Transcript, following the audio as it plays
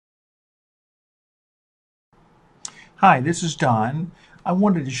Hi, this is Don. I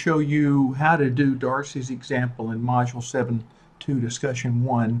wanted to show you how to do Darcy's example in Module 7.2 Discussion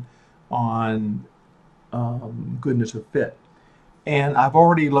 1 on goodness of fit. And I've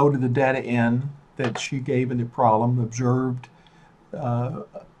already loaded the data in that she gave in the problem, observed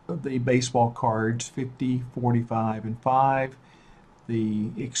the baseball cards 50, 45, and 5, the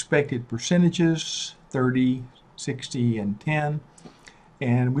expected percentages 30, 60, and 10.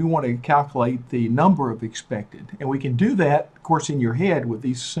 And we want to calculate the number of expected. And we can do that, of course, in your head with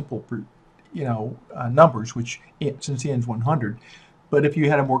these simple, numbers, which since ends 100. But if you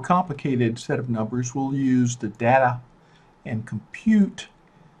had a more complicated set of numbers, we'll use the data and compute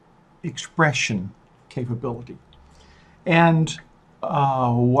expression capability. And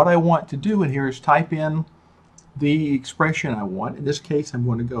what I want to do in here is type in the expression I want. In this case, I'm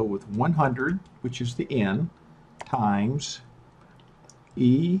going to go with 100, which is the n, times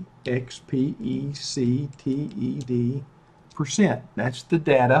expected percent. That's the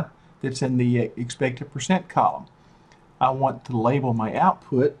data that's in the expected percent column. I want to label my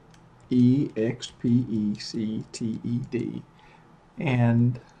output expected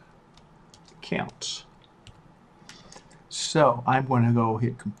and counts. So I'm going to go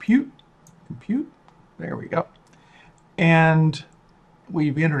hit compute. There we go. And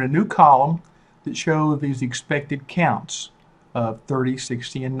we've entered a new column that shows these expected counts of 30,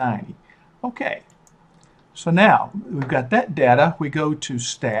 60, and 90. Okay, so now we've got that data. We go to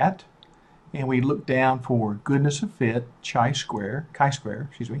stat and we look down for goodness of fit, chi-square,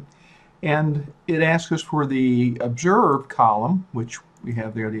 and it asks us for the observed column, which we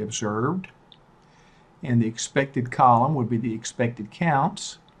have there, the observed, and the expected column would be the expected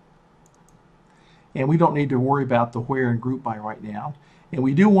counts. And we don't need to worry about the where and group by right now. And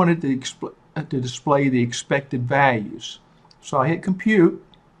we do want it to display the expected values. So I hit compute,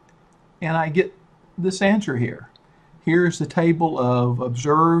 and I get this answer here. Here's the table of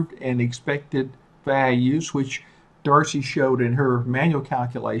observed and expected values, which Darcy showed in her manual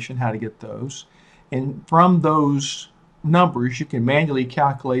calculation how to get those. And from those numbers, you can manually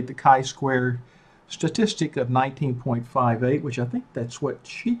calculate the chi-square statistic of 19.58, which I think that's what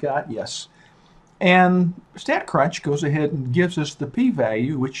she got, yes. And StatCrunch goes ahead and gives us the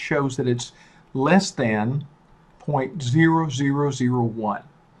p-value, which shows that it's less than 0.0001.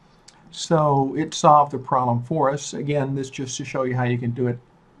 So it solved the problem for us. Again, this just to show you how you can do it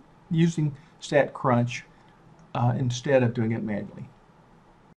using StatCrunch instead of doing it manually.